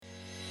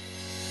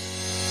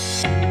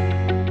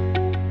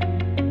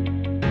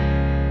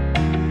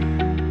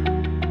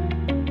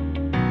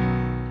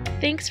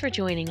Thanks for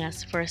joining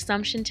us for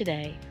Assumption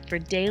Today for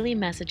daily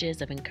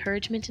messages of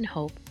encouragement and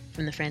hope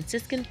from the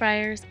Franciscan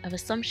Friars of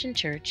Assumption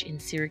Church in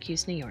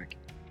Syracuse, New York.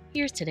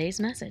 Here's today's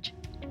message.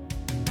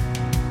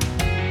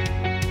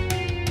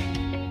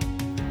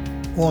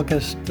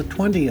 August the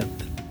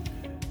 20th.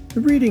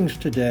 The readings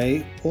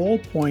today all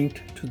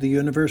point to the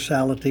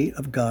universality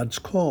of God's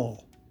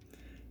call.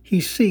 He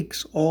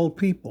seeks all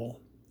people.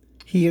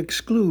 He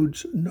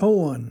excludes no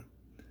one.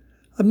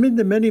 Amid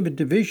the many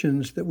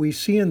divisions that we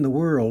see in the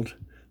world,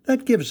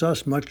 that gives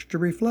us much to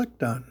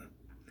reflect on.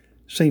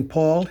 St.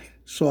 Paul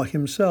saw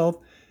himself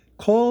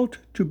called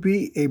to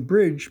be a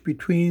bridge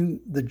between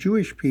the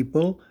Jewish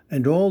people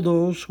and all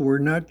those who were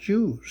not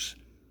Jews.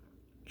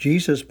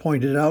 Jesus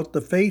pointed out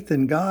the faith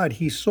in God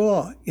he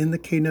saw in the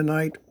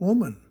Canaanite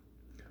woman.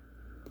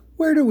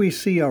 Where do we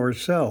see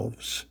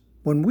ourselves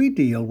when we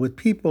deal with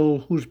people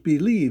whose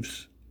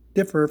beliefs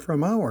differ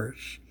from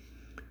ours?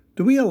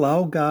 Do we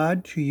allow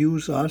God to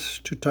use us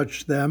to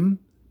touch them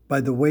by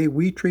the way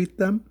we treat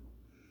them?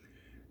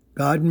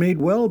 God may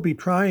well be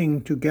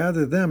trying to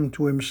gather them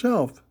to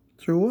himself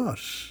through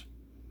us.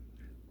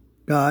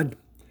 God,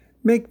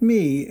 make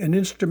me an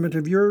instrument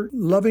of your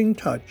loving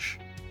touch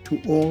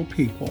to all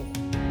people.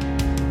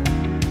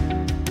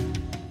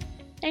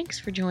 Thanks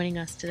for joining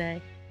us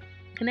today.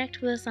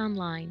 Connect with us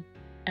online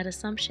at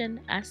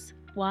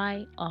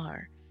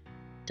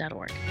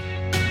AssumptionSYR.org.